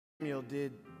Samuel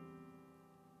did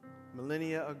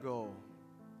millennia ago,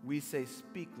 we say,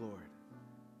 "Speak, Lord.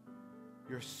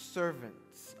 Your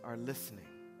servants are listening."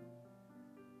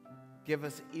 Give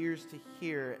us ears to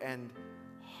hear and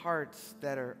hearts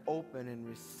that are open and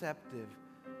receptive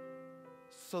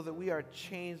so that we are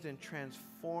changed and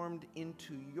transformed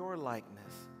into your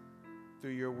likeness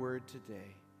through your word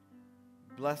today.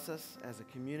 Bless us as a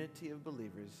community of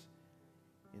believers.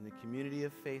 In the community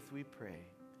of faith we pray.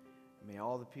 May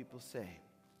all the people say,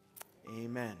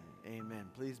 amen. Amen.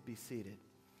 Please be seated.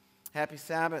 Happy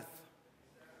Sabbath.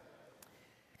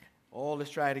 Oh,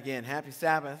 let's try it again. Happy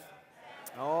Sabbath.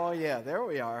 Oh, yeah, there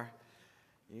we are.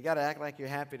 You got to act like you're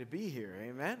happy to be here.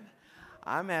 Amen.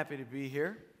 I'm happy to be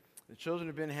here. The children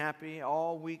have been happy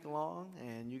all week long,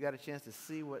 and you got a chance to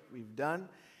see what we've done.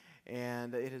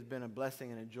 And it has been a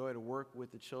blessing and a joy to work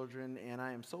with the children. And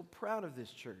I am so proud of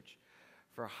this church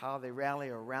for how they rally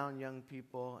around young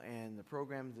people and the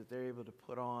programs that they're able to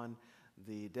put on,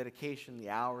 the dedication, the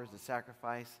hours, the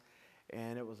sacrifice.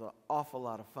 And it was an awful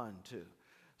lot of fun, too.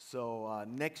 So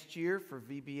next year for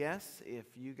VBS, if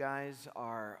you guys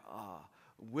are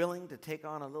willing to take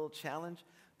on a little challenge,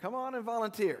 come on and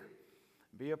volunteer.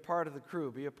 Be a part of the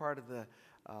crew. Be a part of the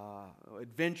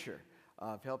adventure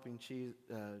of helping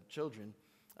children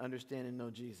understand and know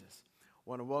Jesus. I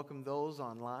want to welcome those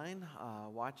online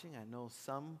watching. I know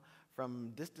some from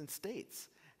distant states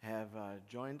have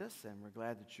joined us, and we're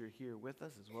glad that you're here with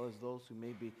us, as well as those who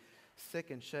may be sick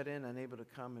and shut in, unable to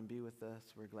come and be with us.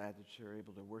 We're glad that you're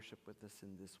able to worship with us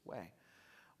in this way.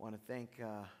 I want to thank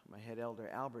my head elder,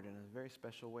 Albert, in a very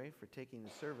special way for taking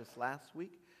the service last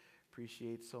week.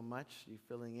 Appreciate so much you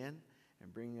filling in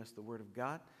and bringing us the Word of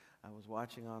God. I was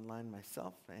watching online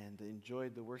myself and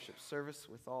enjoyed the worship service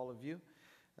with all of you.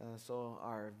 So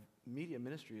our media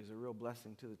ministry is a real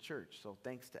blessing to the church. So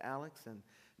thanks to Alex and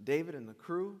David and the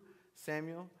crew,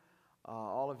 Samuel,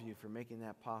 all of you for making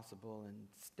that possible, and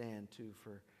Stan too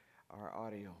for our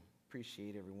audio.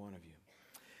 Appreciate every one of you.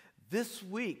 This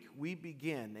week we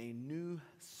begin a new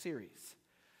series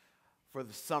for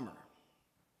the summer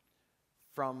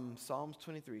from Psalms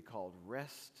 23 called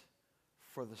Rest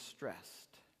for the Stressed.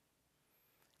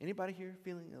 Anybody here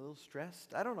feeling a little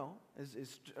stressed? I don't know.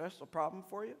 Is stress a problem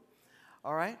for you?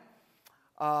 All right.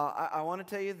 I want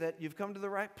to tell you that you've come to the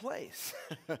right place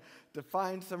to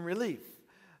find some relief,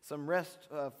 some rest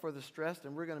for the stressed,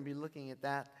 and we're going to be looking at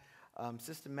that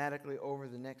systematically over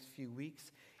the next few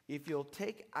weeks. If you'll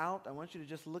take out, I want you to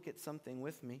just look at something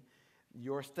with me,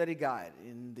 your study guide.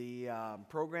 In the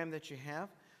program that you have,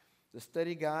 the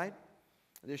study guide,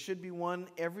 there should be one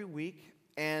every week.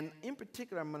 And in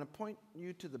particular, I'm going to point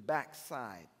you to the back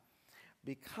side,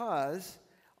 because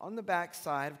on the back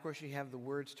side, of course, you have the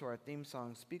words to our theme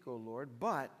song, Speak, O Lord,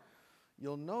 but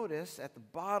you'll notice at the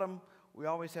bottom, we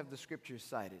always have the scriptures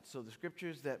cited. So the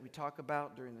scriptures that we talk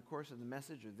about during the course of the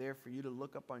message are there for you to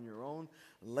look up on your own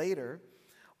later.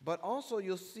 But also,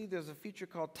 you'll see there's a feature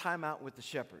called Time Out with the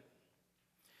Shepherd.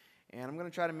 And I'm going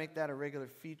to try to make that a regular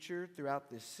feature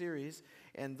throughout this series.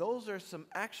 And those are some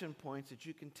action points that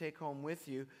you can take home with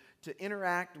you to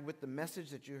interact with the message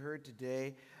that you heard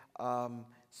today.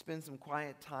 Spend some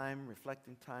quiet time,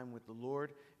 reflecting time with the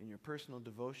Lord in your personal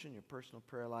devotion, your personal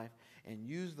prayer life, and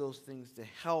use those things to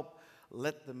help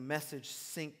let the message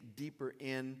sink deeper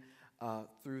in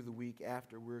through the week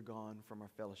after we're gone from our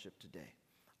fellowship today.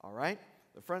 All right?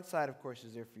 The front side, of course,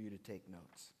 is there for you to take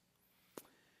notes.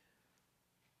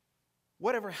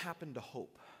 Whatever happened to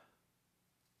hope?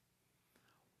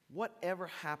 Whatever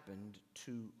happened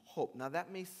to hope? Now,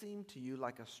 that may seem to you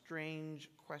like a strange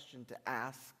question to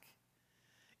ask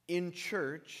in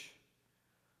church,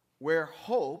 where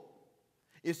hope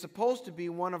is supposed to be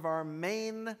one of our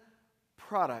main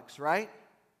products, right?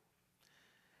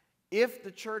 If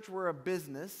the church were a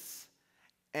business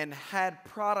and had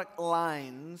product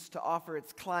lines to offer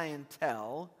its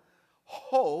clientele,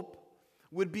 hope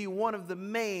would be one of the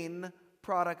main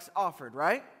products offered,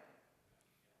 right?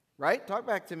 Right? Talk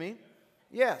back to me.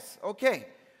 Yes, okay.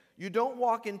 You don't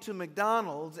walk into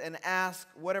McDonald's and ask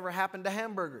whatever happened to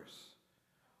hamburgers,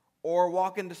 or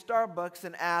walk into Starbucks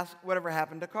and ask whatever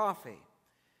happened to coffee.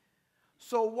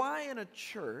 So why in a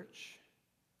church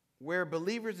where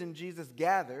believers in Jesus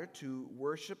gather to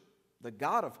worship the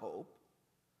God of hope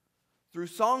through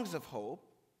songs of hope,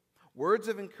 words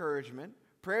of encouragement,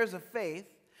 prayers of faith,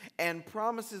 and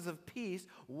promises of peace,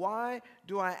 why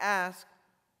do I ask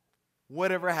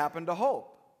whatever happened to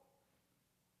hope?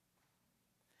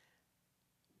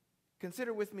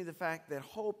 Consider with me the fact that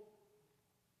hope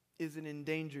is an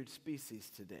endangered species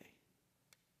today.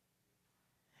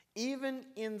 Even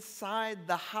inside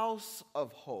the house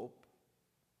of hope,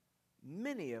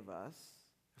 many of us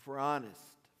if we're honest,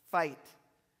 fight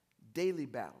daily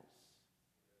battles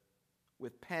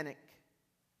with panic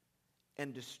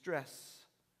and distress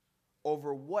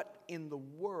over what in the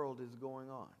world is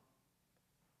going on.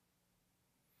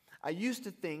 I used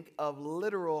to think of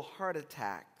literal heart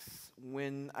attacks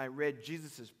when I read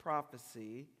Jesus'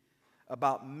 prophecy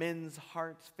about men's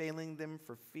hearts failing them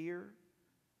for fear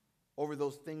over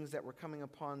those things that were coming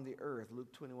upon the earth,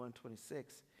 Luke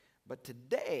 21:26. But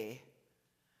today,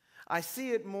 I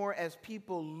see it more as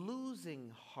people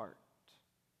losing heart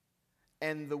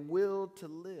and the will to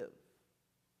live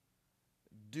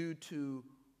due to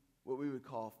what we would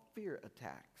call fear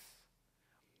attacks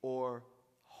or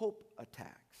hope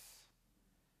attacks.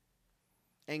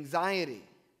 Anxiety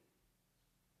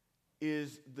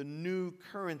is the new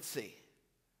currency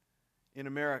in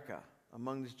America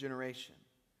among this generation.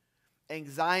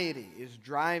 Anxiety is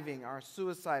driving our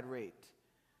suicide rate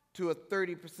to a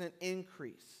 30%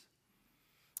 increase.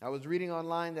 I was reading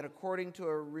online that according to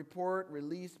a report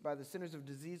released by the Centers of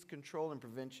Disease Control and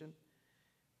Prevention,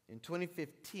 in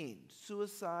 2015,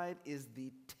 suicide is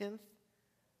the 10th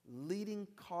leading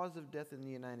cause of death in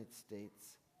the United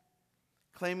States,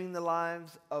 claiming the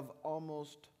lives of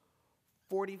almost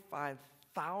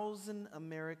 45,000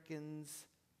 Americans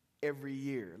every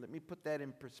year. Let me put that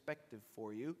in perspective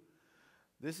for you.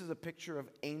 This is a picture of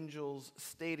Angels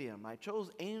Stadium. I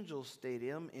chose Angels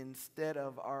Stadium instead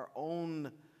of our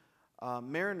own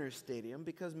Mariners Stadium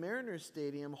because Mariners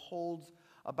Stadium holds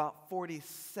about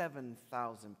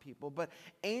 47,000 people, but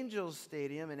Angels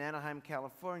Stadium in Anaheim,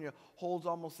 California holds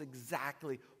almost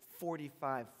exactly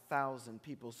 45,000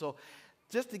 people. So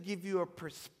just to give you a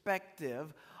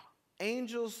perspective,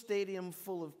 Angels Stadium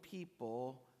full of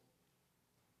people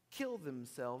kill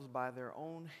themselves by their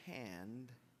own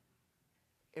hand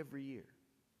every year.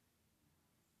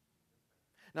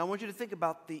 Now I want you to think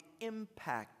about the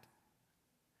impact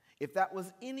if that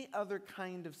was any other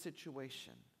kind of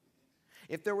situation.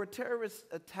 If there were terrorist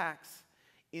attacks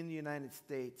in the United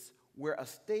States where a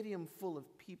stadium full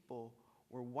of people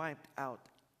were wiped out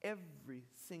every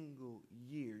single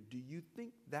year, do you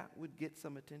think that would get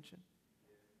some attention?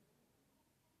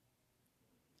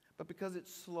 But because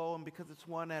it's slow and because it's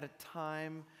one at a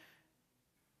time,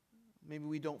 maybe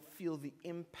we don't feel the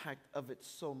impact of it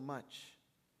so much.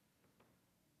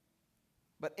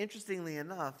 But interestingly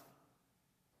enough,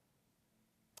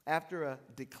 after a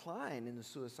decline in the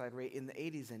suicide rate in the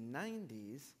 80s and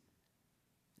 90s,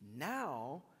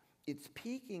 now it's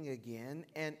peaking again,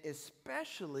 and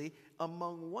especially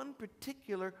among one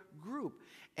particular group,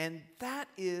 and that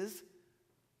is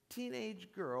teenage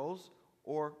girls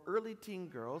or early teen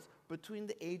girls between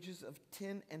the ages of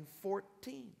 10 and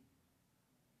 14.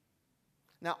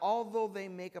 Now, although they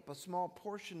make up a small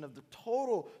portion of the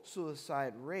total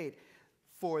suicide rate,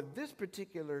 for this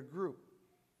particular group,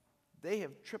 they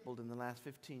have tripled in the last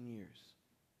 15 years.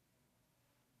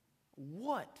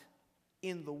 What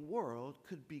in the world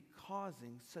could be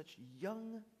causing such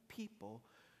young people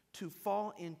to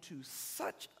fall into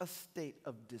such a state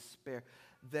of despair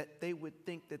that they would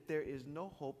think that there is no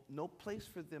hope, no place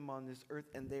for them on this earth,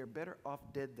 and they are better off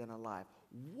dead than alive?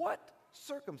 What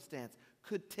circumstance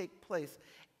could take place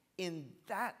in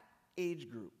that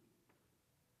age group?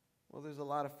 Well, there's a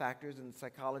lot of factors, and the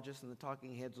psychologists and the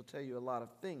talking heads will tell you a lot of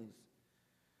things.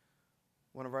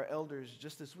 One of our elders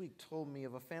just this week told me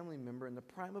of a family member in the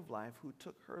prime of life who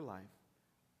took her life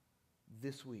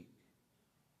this week.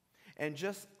 And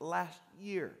just last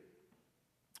year,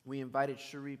 we invited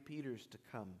Cherie Peters to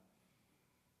come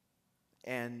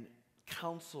and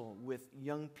counsel with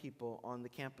young people on the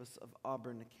campus of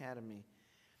Auburn Academy.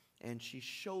 And she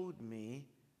showed me,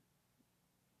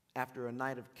 after a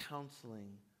night of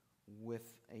counseling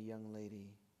with a young lady,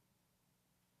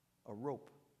 a rope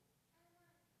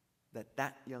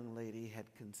that young lady had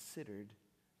considered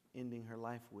ending her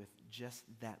life with just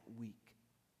that week.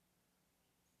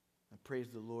 And praise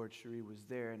the Lord, Cherie was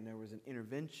there and there was an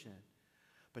intervention.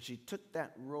 But she took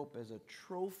that rope as a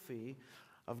trophy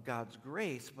of God's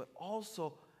grace, but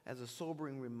also as a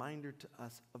sobering reminder to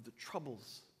us of the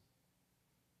troubles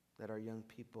that our young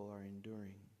people are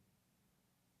enduring.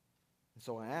 And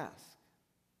so I ask,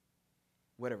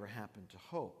 whatever happened to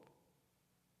hope?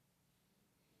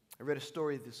 I read a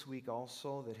story this week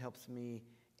also that helps me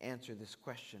answer this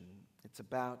question. It's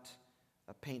about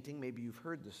a painting. Maybe you've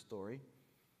heard this story.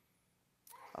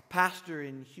 A pastor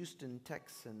in Houston,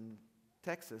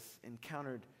 Texas,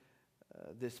 encountered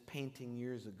this painting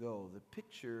years ago. The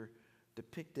picture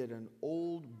depicted an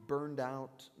old,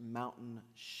 burned-out mountain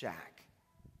shack.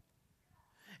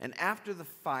 And after the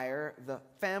fire, the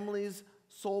family's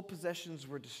sole possessions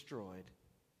were destroyed.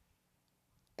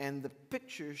 and the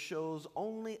picture shows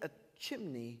only a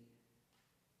chimney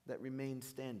that remained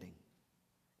standing.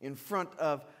 In front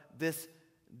of this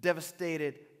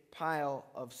devastated pile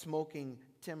of smoking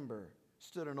timber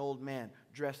stood an old man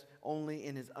dressed only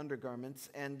in his undergarments,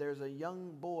 and there's a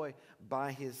young boy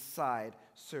by his side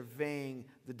surveying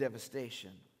the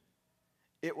devastation.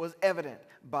 It was evident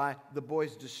by the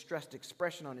boy's distressed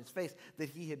expression on his face that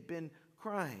he had been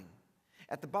crying.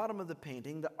 At the bottom of the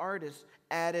painting, the artist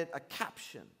added a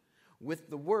caption with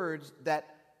the words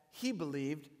that he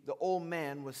believed the old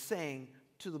man was saying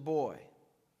to the boy.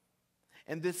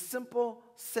 And this simple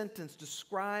sentence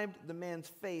described the man's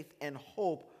faith and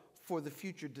hope for the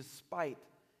future despite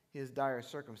his dire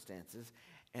circumstances.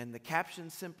 And the caption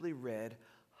simply read,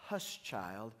 "Hush,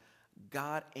 child,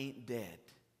 God ain't dead."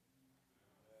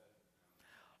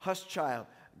 Hush, child,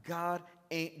 God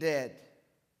ain't dead.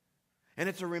 And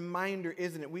it's a reminder,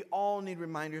 isn't it? We all need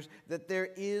reminders that there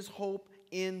is hope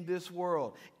in this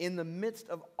world. In the midst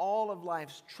of all of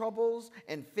life's troubles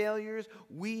and failures,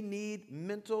 we need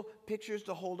mental pictures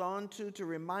to hold on to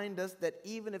remind us that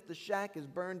even if the shack is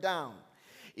burned down,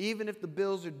 even if the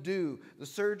bills are due, the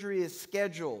surgery is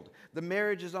scheduled, the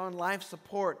marriage is on life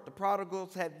support, the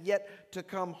prodigals have yet to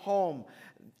come home,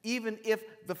 even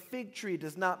if the fig tree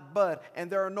does not bud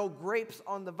and there are no grapes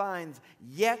on the vines,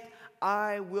 yet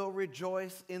I will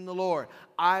rejoice in the Lord.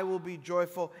 I will be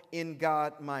joyful in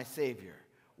God, my Savior.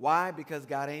 Why? Because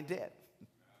God ain't dead.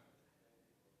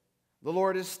 The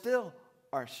Lord is still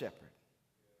our shepherd.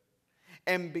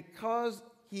 And because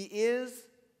He is,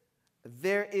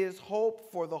 there is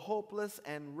hope for the hopeless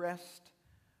and rest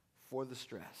for the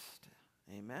stressed.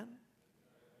 Amen?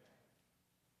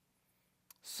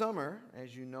 Summer,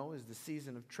 as you know, is the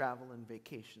season of travel and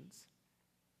vacations.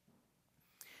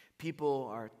 People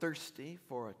are thirsty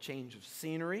for a change of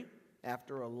scenery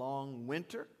after a long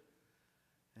winter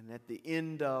and at the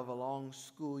end of a long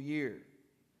school year.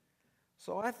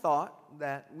 So I thought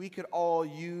that we could all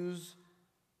use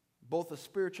both a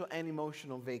spiritual and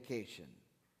emotional vacation,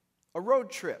 a road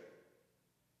trip.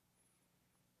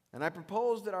 And I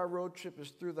propose that our road trip is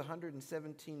through the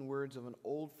 117 words of an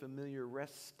old familiar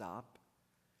rest stop,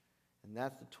 and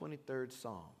that's the 23rd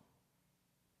Psalm.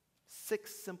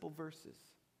 6 simple verses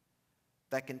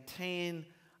that contain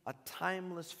a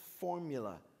timeless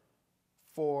formula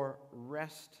for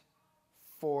rest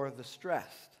for the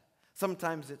stressed.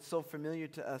 Sometimes it's so familiar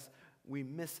to us, we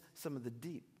miss some of the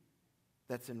deep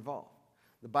that's involved.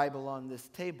 The Bible on this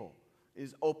table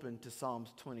is open to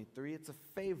Psalms 23. It's a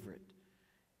favorite.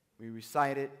 We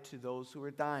recite it to those who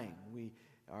are dying.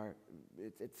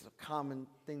 It's a common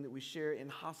thing that we share in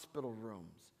hospital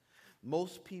rooms.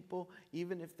 Most people,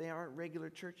 even if they aren't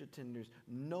regular church attenders,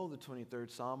 know the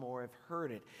 23rd Psalm or have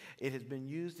heard it. It has been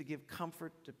used to give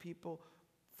comfort to people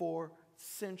for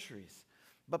centuries.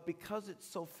 But because it's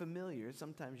so familiar,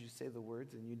 sometimes you say the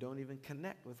words and you don't even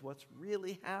connect with what's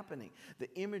really happening.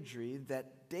 The imagery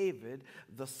that David,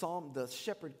 the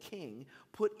shepherd king,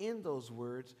 put in those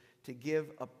words to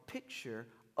give a picture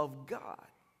of God.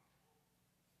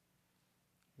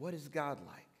 What is God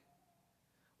like?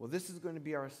 Well, this is going to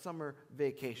be our summer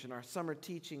vacation, our summer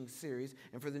teaching series.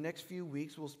 And for the next few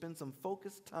weeks, we'll spend some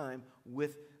focused time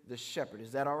with the shepherd.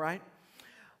 Is that all right?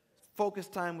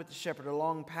 Focused time with the shepherd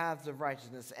along paths of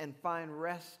righteousness and find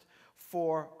rest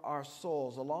for our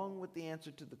souls, along with the answer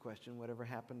to the question, whatever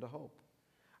happened to hope?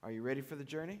 Are you ready for the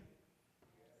journey?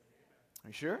 Are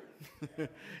you sure?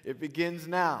 It begins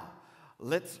now.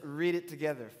 Let's read it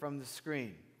together from the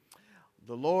screen.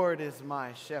 The Lord is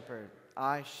my shepherd.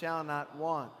 I shall not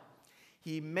want.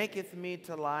 He maketh me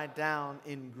to lie down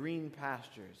in green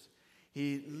pastures.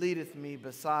 He leadeth me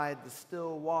beside the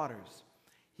still waters.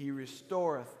 He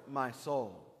restoreth my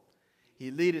soul. He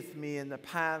leadeth me in the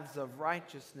paths of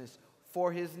righteousness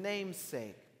for his name's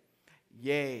sake.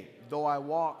 Yea, though I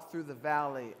walk through the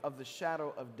valley of the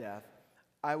shadow of death,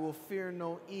 I will fear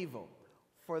no evil,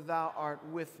 for thou art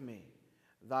with me.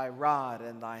 Thy rod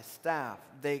and thy staff,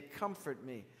 they comfort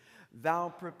me. Thou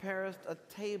preparest a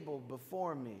table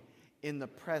before me in the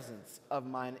presence of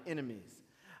mine enemies.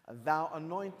 Thou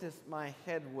anointest my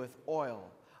head with oil.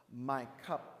 My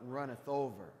cup runneth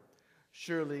over.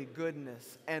 Surely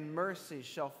goodness and mercy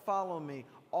shall follow me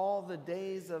all the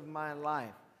days of my life,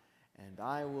 and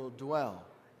I will dwell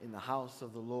in the house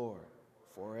of the Lord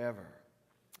forever.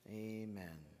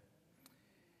 Amen.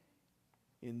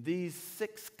 In these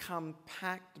 6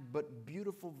 compact but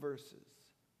beautiful verses,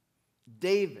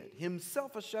 David,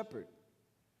 himself a shepherd,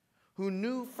 who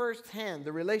knew firsthand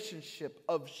the relationship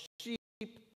of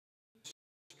sheep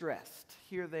stressed.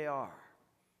 Here they are.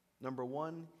 Number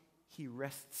 1, he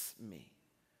rests me.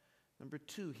 Number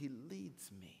 2, he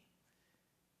leads me.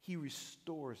 He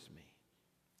restores me.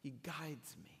 He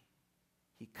guides me.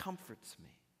 He comforts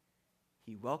me.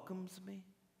 He welcomes me.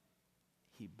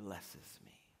 He blesses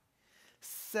me.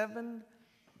 7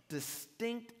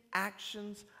 distinct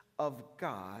actions of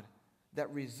God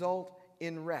that result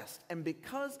in rest. And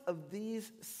because of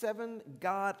these 7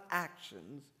 God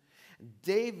actions,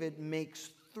 David makes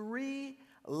 3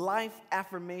 life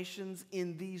affirmations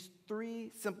in these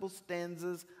 3 simple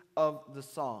stanzas of the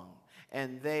song.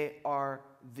 And they are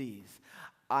these.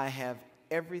 I have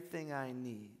everything I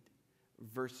need,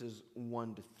 verses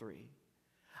 1 to 3.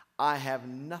 I have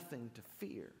nothing to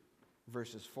fear,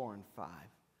 verses 4 and 5.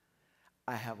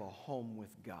 I have a home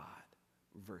with God,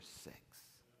 verse 6.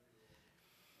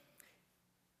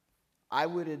 I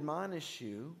would admonish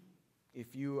you,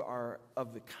 if you are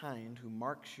of the kind who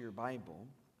marks your Bible,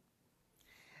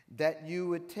 that you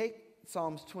would take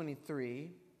Psalms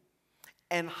 23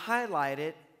 and highlight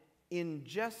it in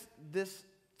just this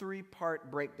 3-part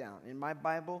breakdown. In my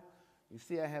Bible, you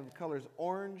see I have colors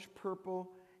orange, purple,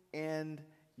 and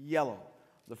yellow.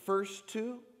 The first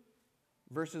 2,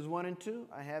 verses 1 and 2,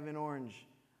 I have in orange.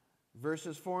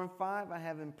 Verses 4 and 5, I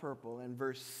have in purple. And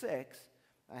verse 6,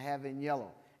 I have in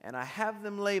yellow. And I have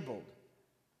them labeled.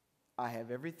 I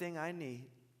have everything I need.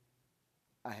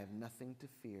 I have nothing to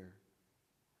fear.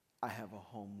 I have a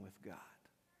home with God.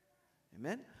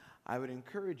 Amen? I would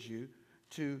encourage you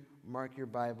to mark your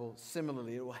Bible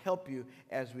similarly. It will help you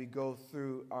as we go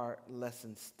through our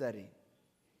lesson study.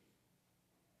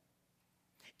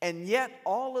 And yet,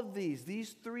 all of these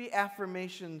 3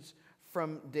 affirmations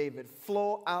from David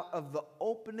flow out of the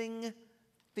opening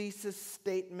thesis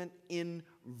statement in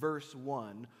verse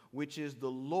 1, which is,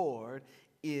 the Lord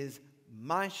is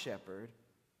my shepherd.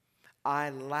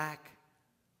 I lack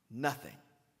nothing.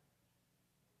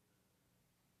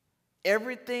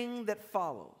 Everything that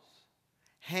follows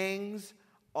hangs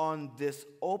on this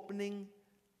opening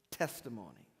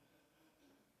testimony.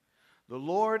 The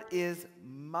Lord is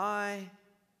my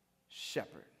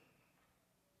shepherd.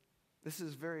 This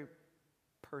is very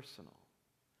personal.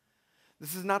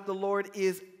 This is not the Lord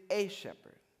is a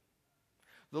shepherd.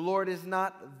 The Lord is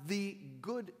not the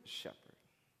good shepherd.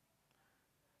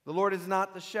 The Lord is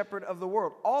not the shepherd of the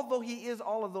world. Although he is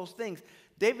all of those things,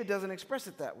 David doesn't express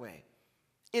it that way.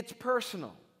 It's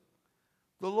personal.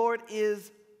 The Lord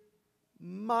is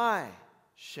my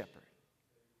shepherd.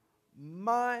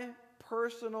 My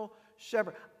personal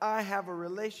shepherd. I have a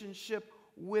relationship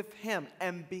with him.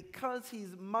 And because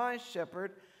he's my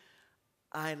shepherd,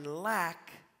 I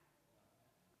lack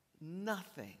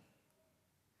nothing.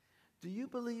 Do you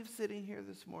believe, sitting here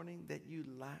this morning, that you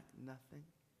lack nothing?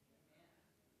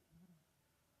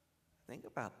 Think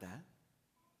about that.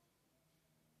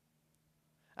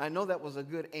 I know that was a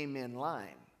good amen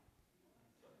line.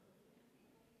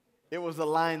 It was a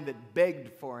line that begged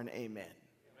for an amen.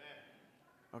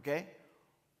 Okay?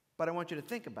 But I want you to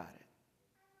think about it.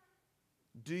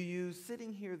 Do you,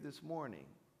 sitting here this morning,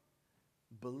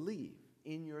 believe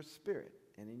in your spirit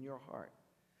and in your heart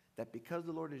that because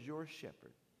the Lord is your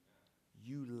shepherd,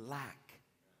 you lack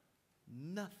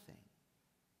nothing?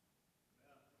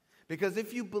 Because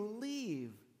if you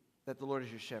believe that the Lord is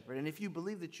your shepherd, and if you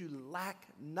believe that you lack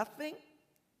nothing,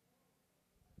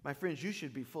 my friends, you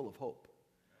should be full of hope.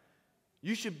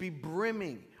 You should be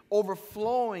brimming,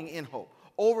 overflowing in hope,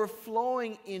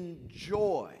 overflowing in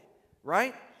joy,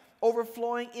 right?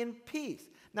 Overflowing in peace.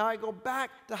 Now I go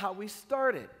back to how we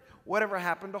started. Whatever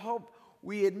happened to hope?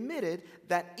 We admitted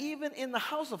that even in the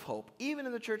house of hope, even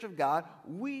in the church of God,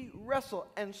 we wrestle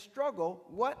and struggle,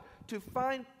 what? To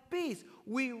find peace.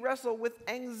 We wrestle with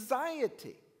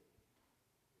anxiety.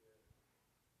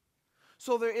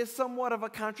 So there is somewhat of a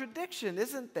contradiction,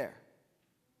 isn't there?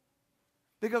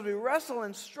 Because we wrestle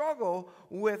and struggle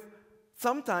with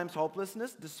sometimes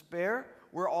hopelessness, despair.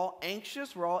 We're all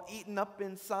anxious. We're all eaten up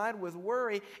inside with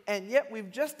worry. And yet we've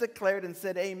just declared and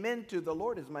said amen to the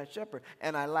Lord is my shepherd,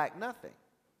 and I lack nothing.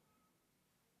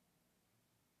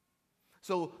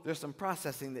 So there's some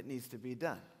processing that needs to be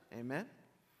done. Amen?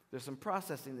 There's some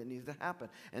processing that needs to happen.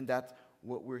 And that's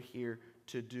what we're here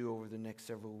to do over the next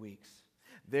several weeks.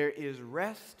 There is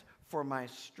rest for my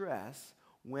stress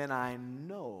when I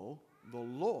know the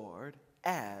Lord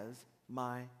as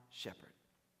my shepherd.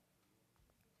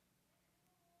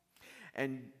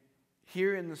 And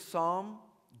here in the psalm,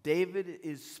 David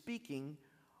is speaking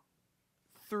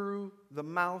through the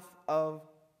mouth of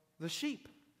the sheep.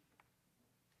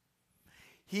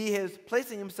 He is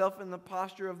placing himself in the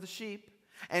posture of the sheep,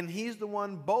 and he's the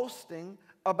one boasting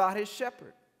about his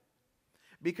shepherd.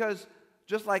 Because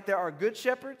just like there are good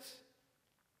shepherds,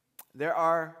 there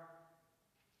are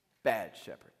bad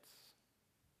shepherds.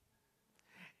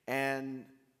 And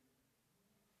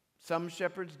Some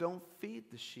shepherds don't feed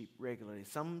the sheep regularly.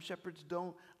 Some shepherds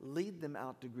don't lead them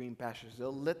out to green pastures.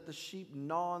 They'll let the sheep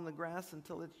gnaw on the grass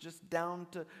until it's just down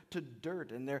to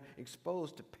dirt and they're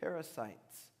exposed to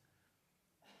parasites.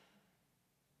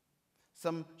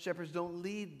 Some shepherds don't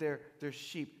lead their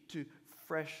sheep to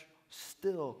fresh,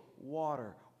 still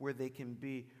water where they can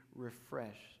be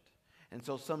refreshed. And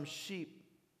so some sheep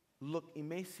look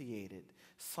emaciated.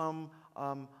 Some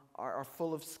are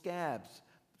full of scabs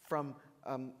from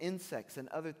insects and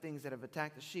other things that have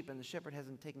attacked the sheep, and the shepherd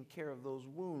hasn't taken care of those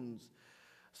wounds.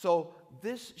 So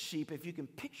this sheep, if you can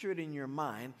picture it in your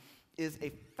mind, is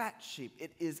a fat sheep.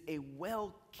 It is a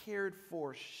well cared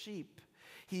for sheep.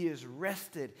 He is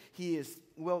rested. He is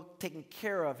well taken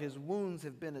care of. His wounds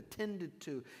have been attended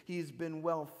to. He's been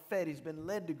well fed. He's been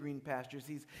led to green pastures.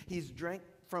 He's drank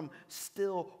from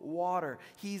still water.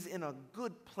 He's in a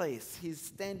good place. He's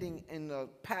standing in a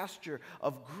pasture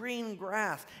of green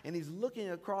grass, and he's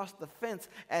looking across the fence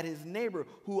at his neighbor,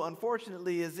 who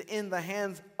unfortunately is in the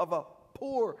hands of a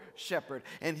poor shepherd,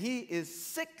 and he is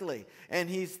sickly, and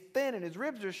he's thin, and his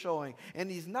ribs are showing, and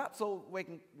he's not so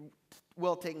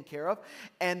well taken care of.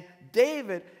 And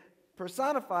David,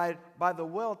 personified by the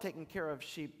well taken care of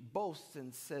sheep, boasts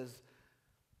and says,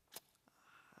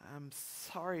 I'm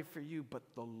sorry for you, but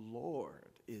the Lord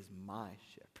is my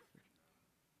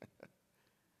shepherd.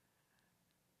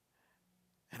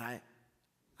 And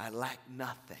I lack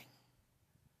nothing.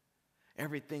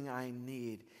 Everything I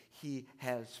need, he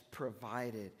has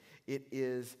provided. It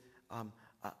is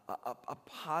a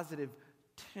positive,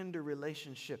 tender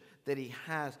relationship that he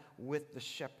has with the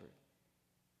shepherd.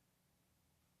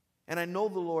 And I know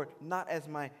the Lord not as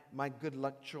my good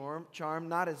luck charm,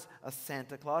 not as a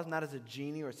Santa Claus, not as a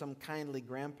genie or some kindly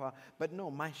grandpa, but no,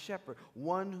 my shepherd,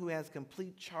 one who has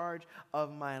complete charge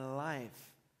of my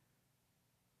life.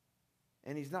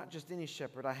 And he's not just any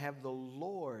shepherd. I have the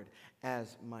Lord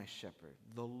as my shepherd.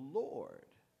 The Lord.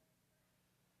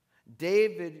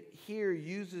 David here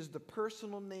uses the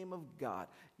personal name of God,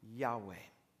 Yahweh.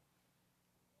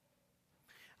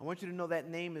 I want you to know that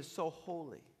name is so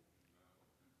holy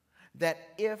that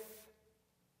if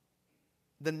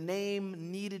the name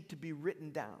needed to be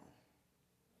written down,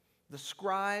 the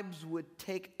scribes would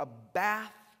take a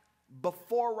bath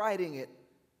before writing it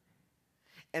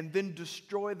and then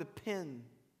destroy the pen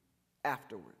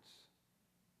afterwards.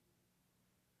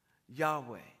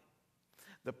 Yahweh,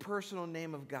 the personal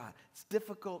name of God. It's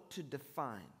difficult to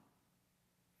define.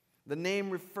 The name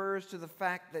refers to the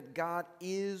fact that God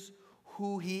is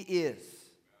who he is.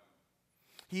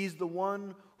 He's the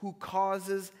one who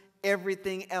causes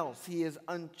everything else. He is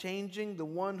unchanging, the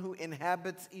one who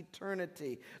inhabits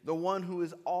eternity, the one who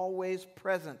is always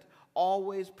present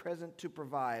to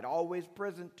provide, always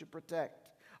present to protect,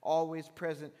 always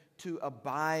present to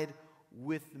abide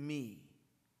with me.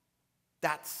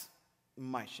 That's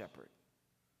my shepherd.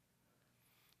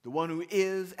 The one who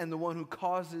is and the one who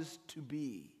causes to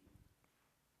be.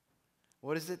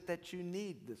 What is it that you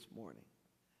need this morning?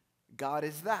 God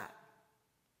is that.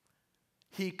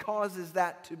 He causes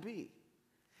that to be.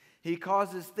 He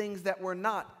causes things that were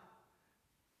not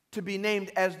to be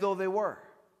named as though they were,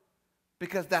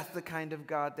 because that's the kind of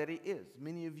God that he is.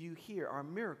 Many of you here are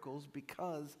miracles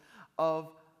because of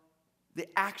the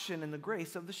action and the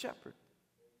grace of the shepherd.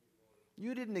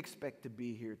 You didn't expect to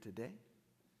be here today.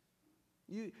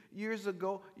 Years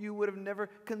ago, you would have never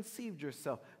conceived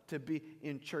yourself to be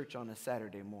in church on a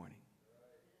Saturday morning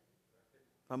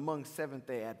among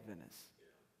Seventh-day Adventists.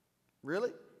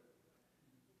 Really?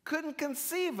 Couldn't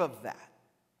conceive of that.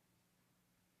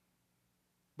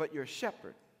 But your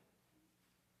shepherd,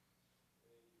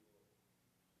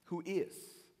 who is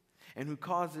and who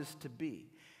causes to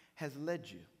be, has led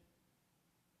you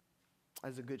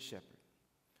as a good shepherd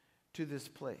to this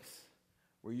place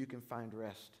where you can find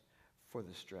rest for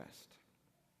the stressed.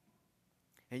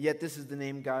 And yet this is the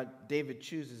name David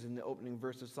chooses in the opening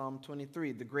verse of Psalm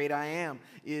 23. The great I am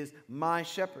is my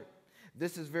shepherd.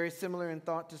 This is very similar in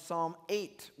thought to Psalm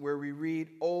 8, where we read,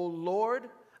 O Lord,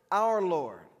 our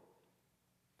Lord.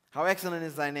 How excellent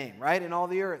is thy name, right? In all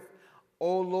the earth.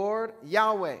 O Lord,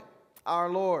 Yahweh, our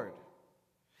Lord.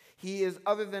 He is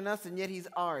other than us, and yet he's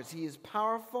ours. He is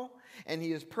powerful, and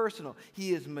he is personal.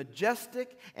 He is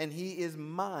majestic, and he is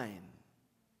mine.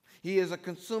 He is a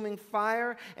consuming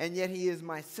fire, and yet he is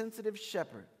my sensitive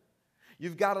shepherd.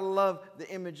 You've got to love the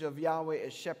image of Yahweh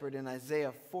as shepherd in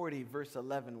Isaiah 40, verse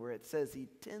 11, where it says, he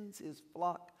tends his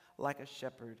flock like a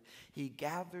shepherd. He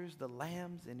gathers the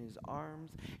lambs in his arms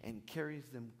and carries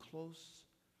them close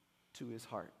to his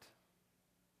heart.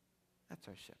 That's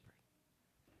our shepherd.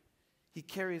 He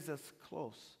carries us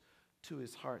close to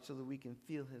his heart so that we can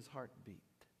feel his heartbeat.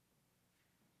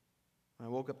 When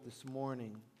I woke up this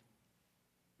morning,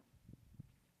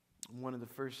 one of the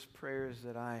first prayers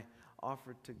that I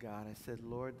offered to God, I said,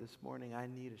 Lord, this morning I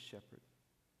need a shepherd.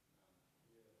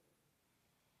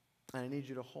 And I need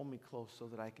you to hold me close so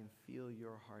that I can feel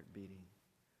your heart beating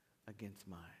against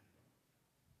mine.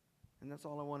 And that's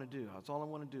all I want to do. That's all I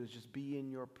want to do is just be in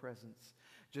your presence.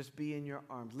 Just be in your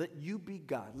arms. Let you be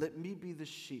God. Let me be the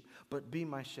sheep, but be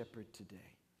my shepherd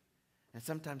today. And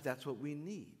sometimes that's what we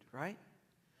need, right?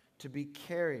 To be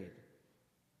carried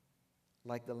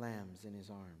like the lambs in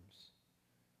his arms.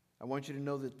 I want you to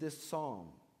know that this psalm,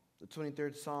 the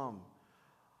 23rd Psalm,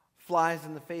 flies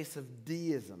in the face of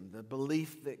deism, the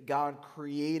belief that God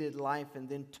created life and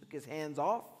then took his hands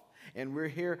off, and we're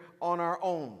here on our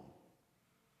own.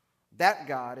 That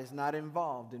God is not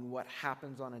involved in what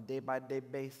happens on a day-by-day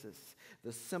basis.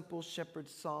 The simple shepherd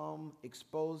psalm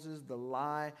exposes the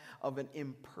lie of an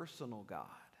impersonal God.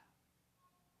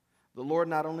 The Lord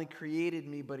not only created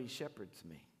me, but he shepherds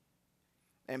me.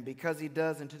 And because he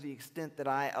does, and to the extent that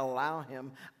I allow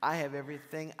him, I have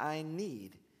everything I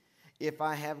need. If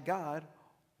I have God,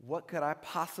 what could I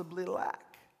possibly lack?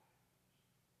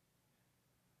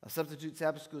 A substitute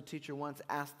Sabbath school teacher once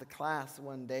asked the class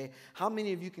one day, how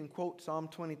many of you can quote Psalm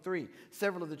 23?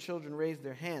 Several of the children raised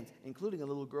their hands, including a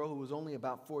little girl who was only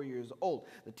about 4 years old.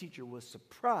 The teacher was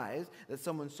surprised that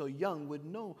someone so young would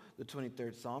know the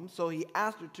 23rd Psalm, so he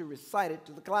asked her to recite it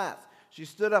to the class. She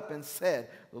stood up and said,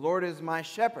 the Lord is my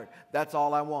shepherd. That's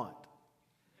all I want.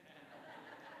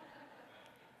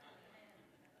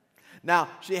 Now,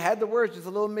 she had the words just a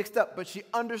little mixed up, but she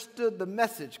understood the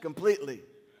message completely.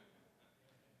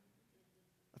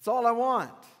 That's all I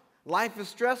want. Life is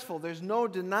stressful. There's no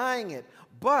denying it.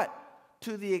 But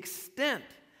to the extent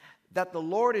that the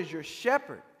Lord is your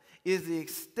shepherd is the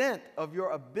extent of your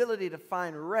ability to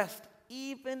find rest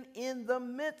even in the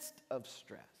midst of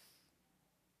stress.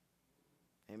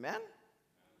 Amen?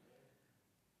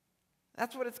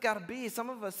 That's what it's got to be. Some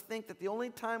of us think that the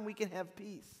only time we can have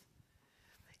peace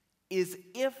is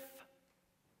if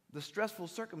the stressful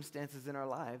circumstances in our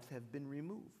lives have been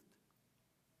removed.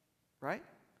 Right?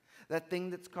 That thing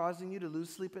that's causing you to lose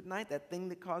sleep at night, that thing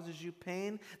that causes you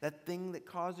pain, that thing that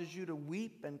causes you to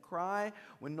weep and cry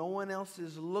when no one else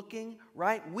is looking,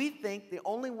 right? We think the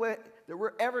only way that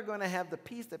we're ever going to have the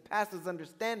peace that passes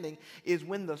understanding is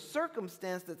when the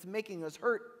circumstance that's making us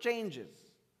hurt changes.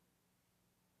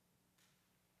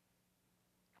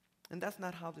 And that's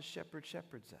not how the shepherd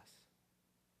shepherds us.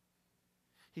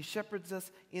 He shepherds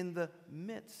us in the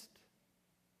midst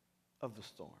of the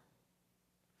storm,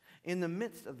 in the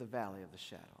midst of the valley of the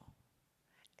shadow.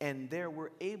 And there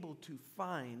we're able to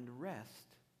find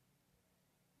rest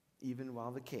even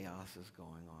while the chaos is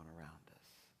going on around us.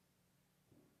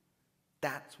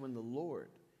 That's when the Lord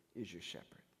is your shepherd.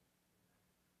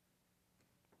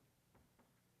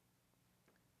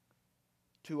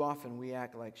 Too often we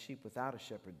act like sheep without a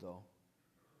shepherd, though.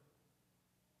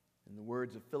 In the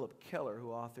words of Philip Keller, who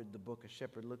authored the book A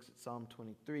Shepherd Looks at Psalm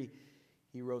 23,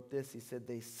 he wrote this. He said,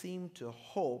 they seem to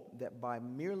hope that by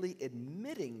merely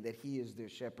admitting that he is their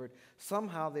shepherd,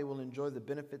 somehow they will enjoy the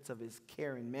benefits of his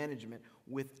care and management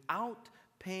without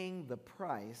paying the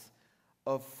price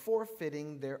of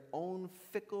forfeiting their own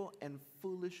fickle and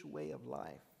foolish way of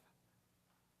life.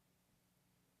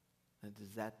 And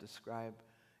does that describe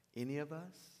any of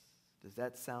us? Does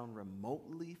that sound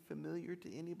remotely familiar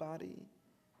to anybody?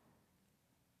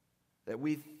 That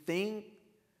we think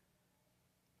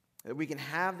that we can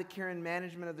have the care and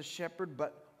management of the shepherd,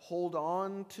 but hold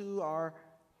on to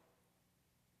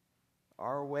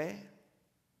our way?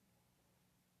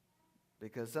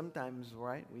 Because sometimes,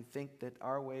 right, we think that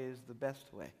our way is the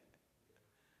best way.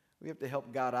 We have to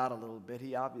help God out a little bit.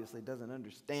 He obviously doesn't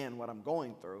understand what I'm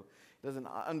going through. He doesn't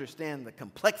understand the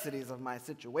complexities of my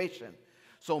situation.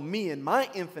 So me and my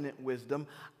infinite wisdom,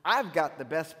 I've got the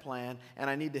best plan, and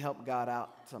I need to help God out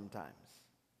sometimes.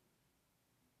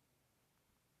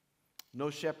 No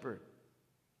shepherd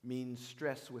means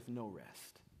stress with no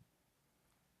rest.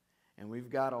 And we've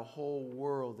got a whole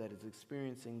world that is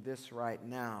experiencing this right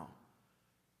now.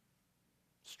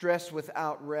 Stress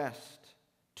without rest.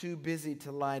 Too busy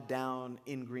to lie down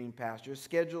in green pastures.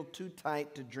 Schedule too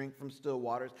tight to drink from still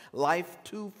waters. Life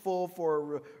too full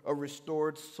for a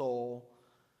restored soul.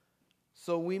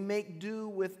 So we make do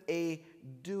with a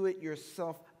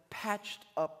do-it-yourself patched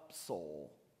up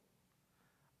soul.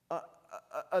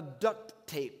 A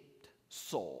duct-taped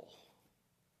soul.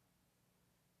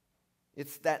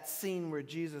 It's that scene where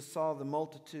Jesus saw the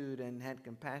multitude and had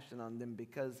compassion on them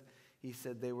because he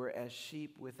said they were as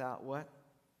sheep without what?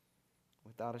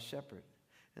 Without a shepherd.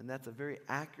 And that's a very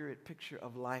accurate picture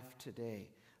of life today.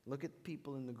 Look at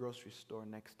people in the grocery store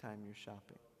next time you're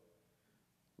shopping.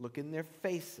 Look in their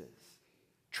faces.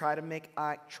 Try to make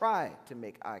eye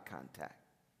contact.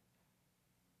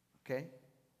 Okay?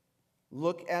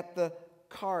 Look at the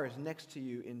cars next to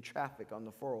you in traffic on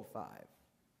the 405.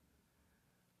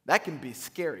 That can be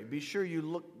scary. Be sure you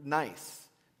look nice.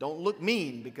 Don't look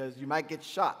mean because you might get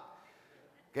shot.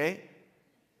 Okay?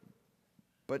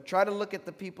 But try to look at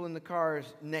the people in the cars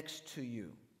next to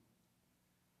you.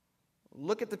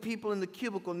 Look at the people in the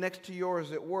cubicle next to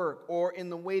yours at work, or in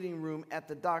the waiting room at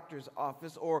the doctor's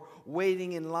office, or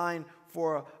waiting in line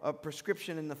for a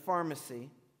prescription in the pharmacy.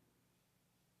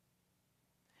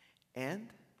 And,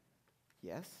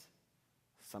 yes,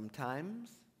 sometimes,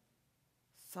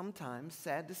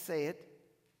 sad to say it,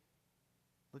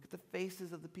 look at the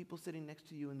faces of the people sitting next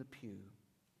to you in the pew.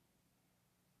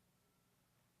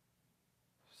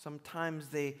 Sometimes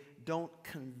they don't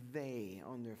convey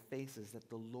on their faces that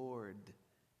the Lord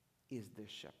is their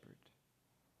shepherd.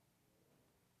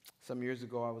 Some years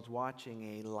ago, I was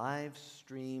watching a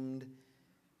live-streamed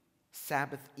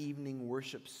Sabbath evening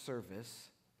worship service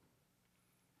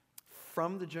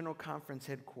from the General Conference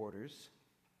headquarters.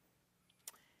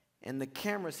 And the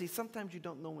camera, see, sometimes you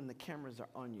don't know when the cameras are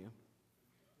on you.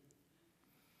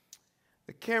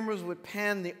 The cameras would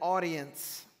pan the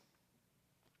audience.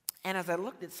 And as I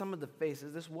looked at some of the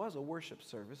faces, this was a worship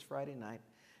service, Friday night,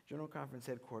 General Conference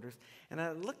headquarters, and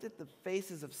I looked at the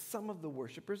faces of some of the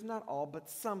worshipers, not all, but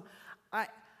some.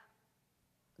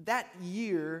 That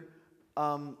year,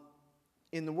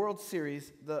 in the World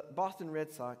Series, the Boston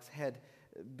Red Sox had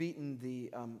beaten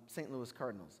the St. Louis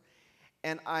Cardinals.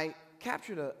 And I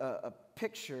captured a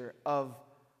picture of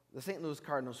the St. Louis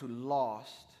Cardinals who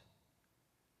lost.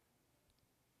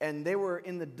 And they were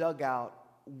in the dugout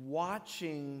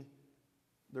watching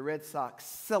the Red Sox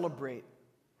celebrate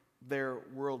their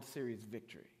World Series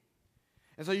victory.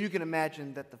 And so you can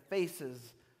imagine that the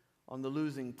faces on the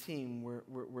losing team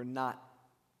were not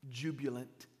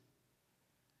jubilant.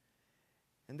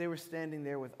 And they were standing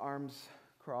there with arms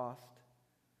crossed,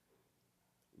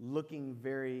 looking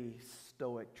very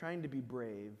stoic, trying to be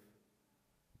brave,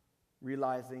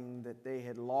 realizing that they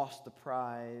had lost the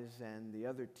prize and the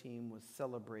other team was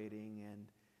celebrating, and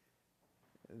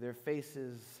their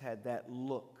faces had that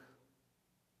look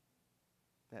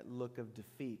of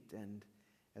defeat. And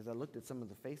as I looked at some of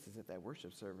the faces at that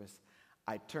worship service,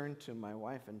 I turned to my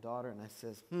wife and daughter and I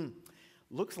says,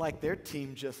 looks like their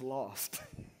team just lost.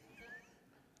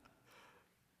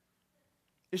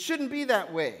 It shouldn't be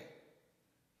that way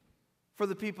for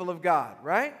the people of God,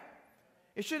 right?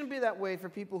 It shouldn't be that way for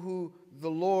people who the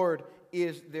Lord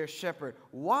is their shepherd.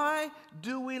 Why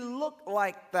do we look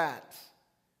like that?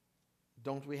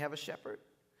 Don't we have a shepherd?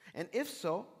 And if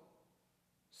so,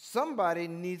 somebody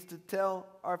needs to tell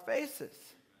our faces.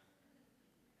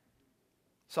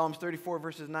 Psalms 34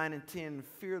 verses 9 and 10,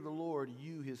 fear the Lord,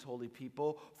 you his holy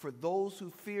people, for those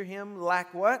who fear him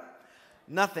lack what?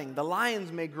 Nothing. The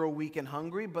lions may grow weak and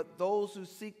hungry, but those who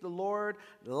seek the Lord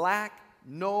lack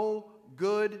no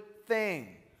good thing.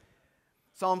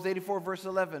 Psalms 84 verse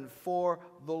 11, for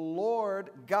the Lord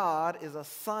God is a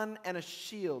sun and a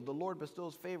shield. The Lord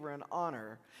bestows favor and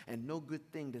honor, and no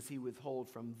good thing does he withhold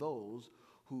from those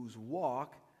whose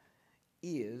walk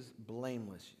is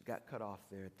blameless. You got cut off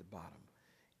there at the bottom.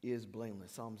 Is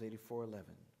blameless. Psalms 84:11.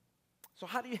 So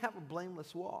how do you have a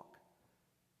blameless walk?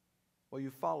 Well, you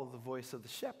follow the voice of the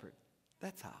shepherd.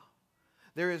 That's how.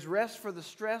 There is rest for the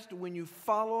stressed when you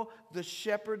follow the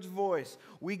shepherd's voice.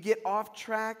 We get off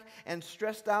track and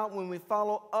stressed out when we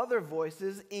follow other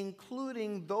voices,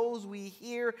 including those we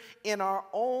hear in our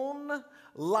own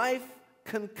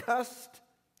life-concussed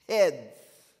heads.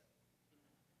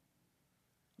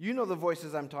 You know the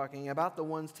voices I'm talking about, the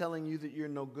ones telling you that you're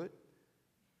no good,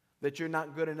 that you're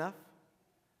not good enough,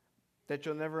 that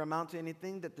you'll never amount to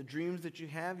anything, that the dreams that you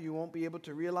have you won't be able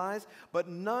to realize. But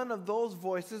none of those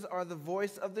voices are the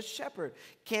voice of the shepherd.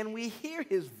 Can we hear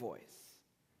his voice?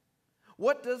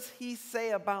 What does he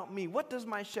say about me? What does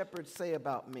my shepherd say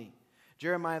about me?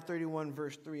 Jeremiah 31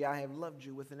 verse 3, I have loved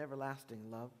you with an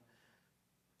everlasting love.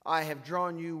 I have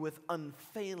drawn you with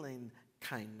unfailing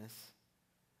kindness.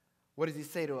 What does he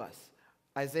say to us?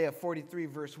 Isaiah 43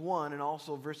 verse 1 and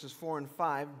also verses 4 and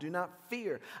 5, do not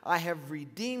fear. I have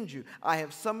redeemed you. I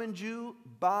have summoned you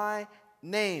by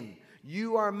name.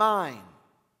 You are mine.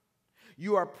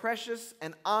 You are precious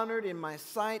and honored in my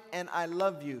sight, and I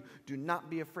love you. Do not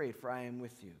be afraid, for I am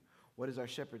with you. What is our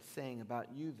shepherd saying about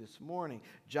you this morning?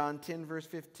 John 10 verse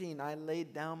 15, I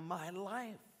laid down my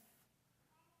life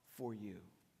for you.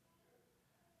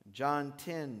 John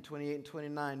 10, 28 and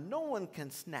 29, no one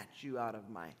can snatch you out of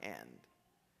my hand.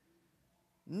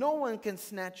 No one can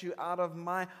snatch you out of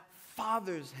my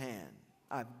Father's hand.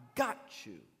 I've got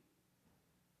you.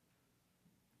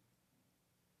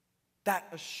 That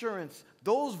assurance,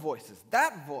 those voices,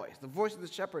 that voice, the voice of the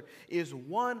shepherd, is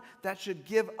one that should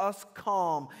give us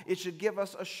calm. It should give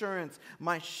us assurance.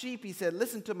 My sheep, he said,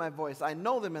 listen to my voice. I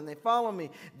know them and they follow me.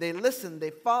 They listen,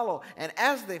 they follow. And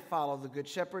as they follow the good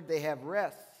shepherd, they have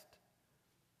rest.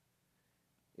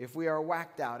 If we are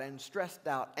whacked out and stressed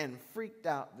out and freaked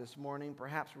out this morning,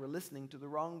 perhaps we're listening to the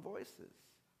wrong voices.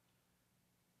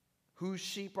 Whose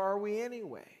sheep are we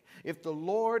anyway? If the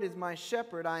Lord is my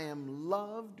shepherd, I am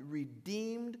loved,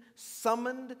 redeemed,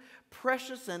 summoned,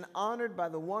 precious, and honored by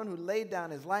the one who laid down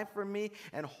his life for me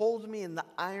and holds me in the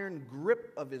iron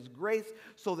grip of his grace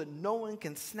so that no one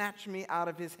can snatch me out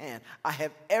of his hand. I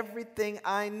have everything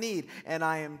I need, and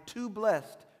I am too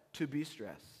blessed to be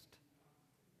stressed.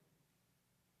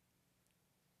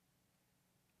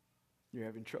 You're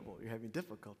having trouble. You're having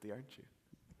difficulty, aren't you?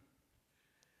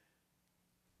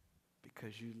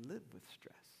 Because you live with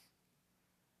stress.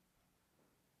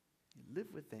 You live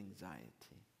with anxiety.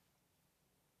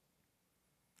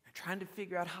 You're trying to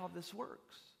figure out how this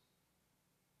works.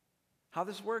 How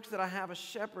this works that I have a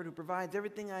shepherd who provides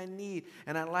everything I need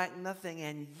and I lack nothing,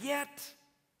 and yet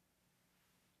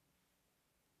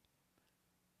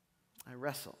I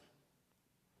wrestle.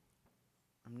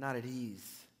 I'm not at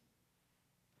ease.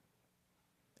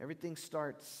 Everything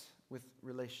starts with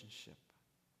relationship.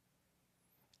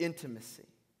 Intimacy.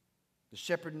 The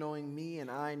shepherd knowing me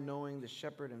and I knowing the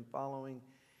shepherd and following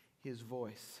his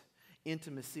voice.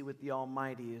 Intimacy with the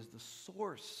Almighty is the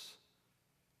source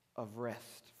of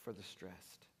rest for the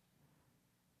stressed.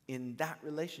 In that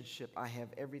relationship, I have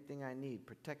everything I need.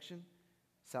 Protection,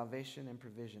 salvation, and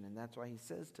provision. And that's why he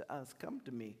says to us, come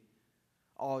to me,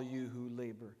 all you who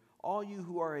labor, all you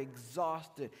who are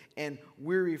exhausted and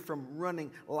weary from running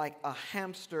like a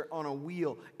hamster on a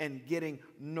wheel and getting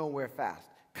nowhere fast.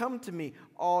 Come to me,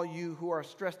 all you who are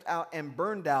stressed out and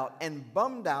burned out and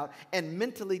bummed out and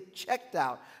mentally checked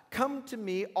out. Come to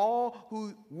me, all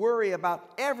who worry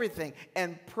about everything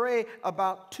and pray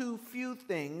about too few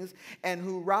things, and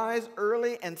who rise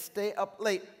early and stay up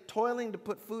late, toiling to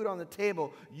put food on the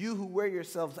table. You who wear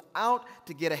yourselves out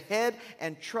to get ahead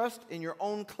and trust in your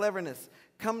own cleverness.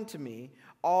 Come to me,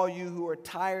 all you who are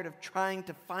tired of trying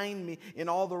to find me in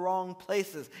all the wrong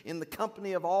places, in the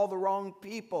company of all the wrong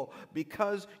people,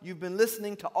 because you've been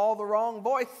listening to all the wrong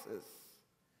voices.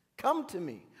 Come to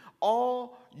me,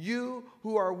 all you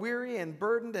who are weary and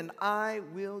burdened, and I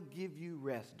will give you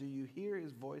rest. Do you hear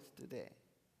his voice today?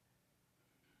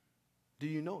 Do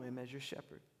you know him as your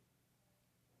shepherd?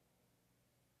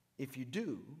 If you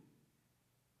do,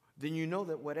 then you know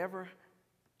that whatever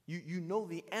you know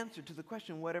the answer to the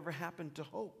question, whatever happened to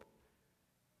hope?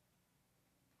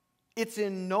 It's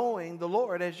in knowing the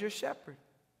Lord as your shepherd.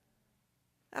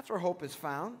 That's where hope is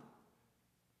found.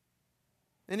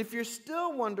 And if you're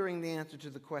still wondering the answer to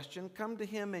the question, come to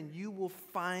him and you will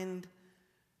find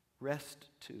rest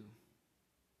too.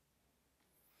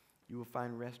 You will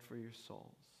find rest for your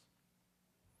souls.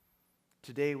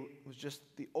 Today was just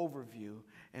the overview,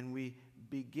 and we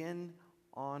begin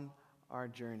on our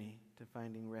journey to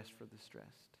finding rest for the stressed.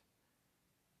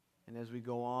 And as we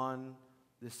go on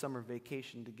this summer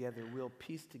vacation together, we'll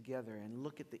piece together and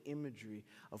look at the imagery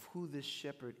of who this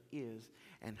shepherd is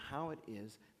and how it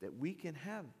is that we can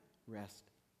have rest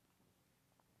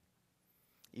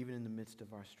even in the midst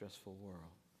of our stressful world.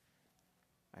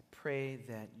 I pray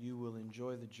that you will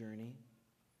enjoy the journey.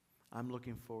 I'm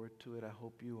looking forward to it. I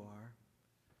hope you are.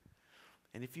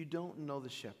 And if you don't know the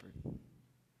shepherd,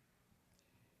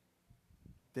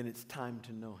 then it's time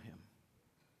to know him.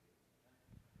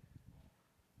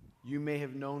 You may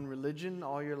have known religion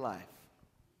all your life.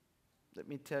 Let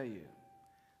me tell you,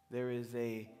 there is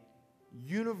a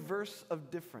universe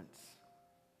of difference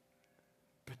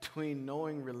between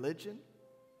knowing religion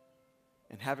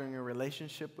and having a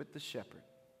relationship with the shepherd.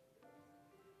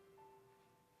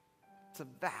 It's a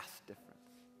vast difference.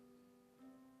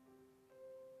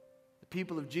 The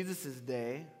people of Jesus'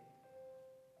 day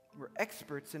were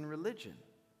experts in religion.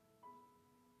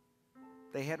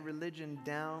 They had religion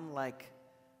down like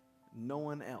no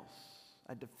one else.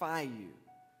 I defy you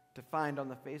to find on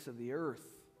the face of the earth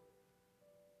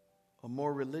a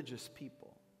more religious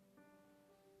people.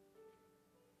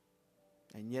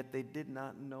 And yet they did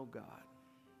not know God,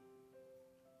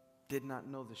 did not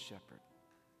know the shepherd.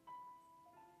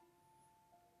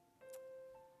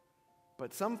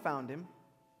 But some found him.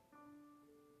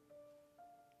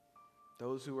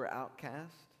 Those who were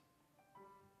outcast,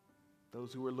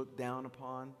 those who were looked down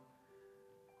upon,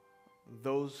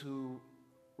 those who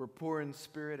were poor in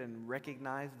spirit and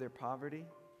recognized their poverty.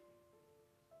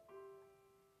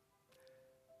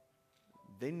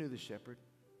 They knew the shepherd,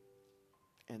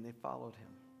 and they followed him.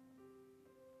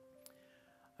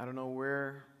 I don't know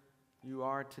where you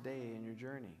are today in your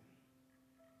journey,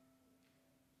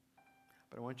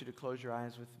 but I want you to close your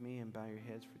eyes with me and bow your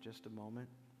heads for just a moment.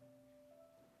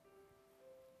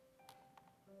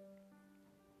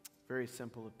 Very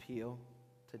simple appeal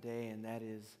today, and that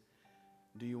is,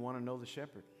 do you want to know the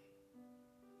shepherd?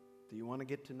 Do you want to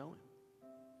get to know him?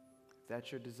 If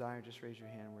that's your desire, just raise your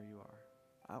hand where you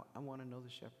are. I want to know the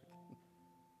shepherd.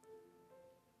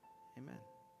 Amen.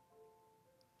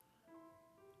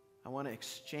 I want to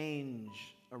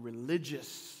exchange a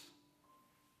religious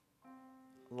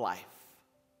life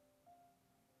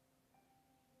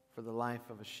for the life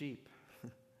of a sheep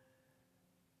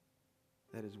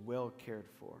that is well cared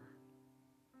for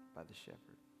by the shepherd.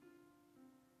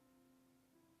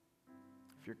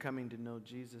 If you're coming to know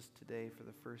Jesus today for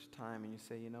the first time and you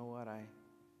say, you know what, I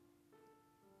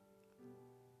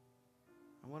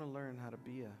want to learn how to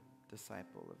be a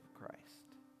disciple of Christ.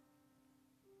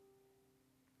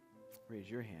 Raise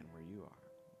your hand where you are.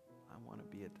 I want to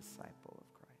be a disciple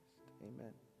of Christ.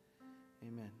 Amen.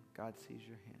 Amen. God sees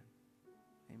your hand.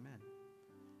 Amen.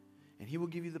 And he will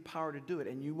give you the power to do it,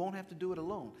 and you won't have to do it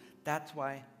alone. That's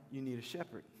why you need a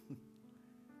shepherd.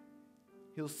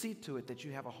 He'll see to it that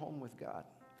you have a home with God.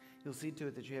 He'll see to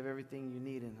it that you have everything you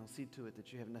need, and he'll see to it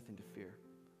that you have nothing to fear.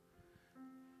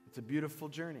 It's a beautiful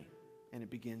journey, and it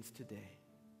begins today.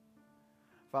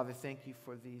 Father, thank you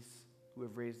for these who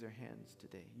have raised their hands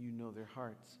today. You know their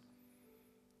hearts.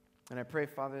 And I pray,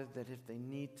 Father, that if they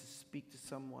need to speak to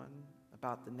someone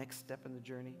about the next step in the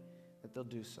journey, that they'll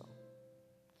do so.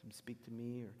 Speak to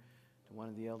me or to one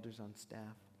of the elders on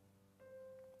staff.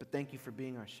 But thank you for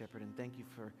being our shepherd, and thank you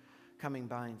for coming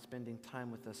by and spending time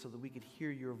with us so that we could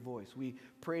hear your voice. We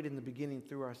prayed in the beginning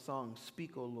through our song,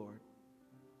 Speak, O Lord.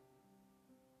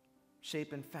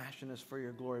 Shape and fashion us for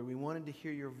your glory. We wanted to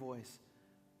hear your voice,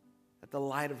 that the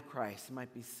light of Christ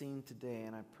might be seen today.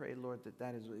 And I pray, Lord, that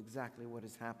that is exactly what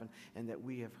has happened, and that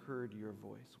we have heard your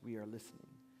voice. We are listening.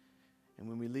 And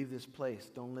when we leave this place,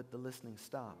 don't let the listening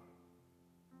stop.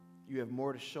 You have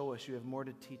more to show us. You have more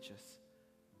to teach us.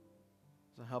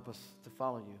 So help us to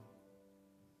follow you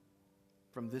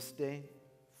from this day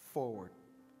forward,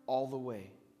 all the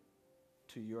way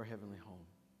to your heavenly home.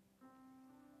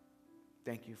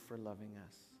 Thank you for loving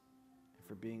us and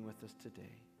for being with us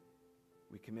today.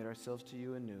 We commit ourselves to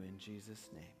you anew in Jesus'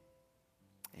 name.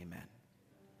 Amen.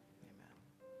 Amen.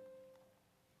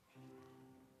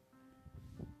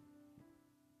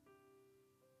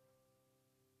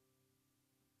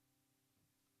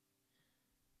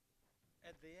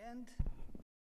 At the end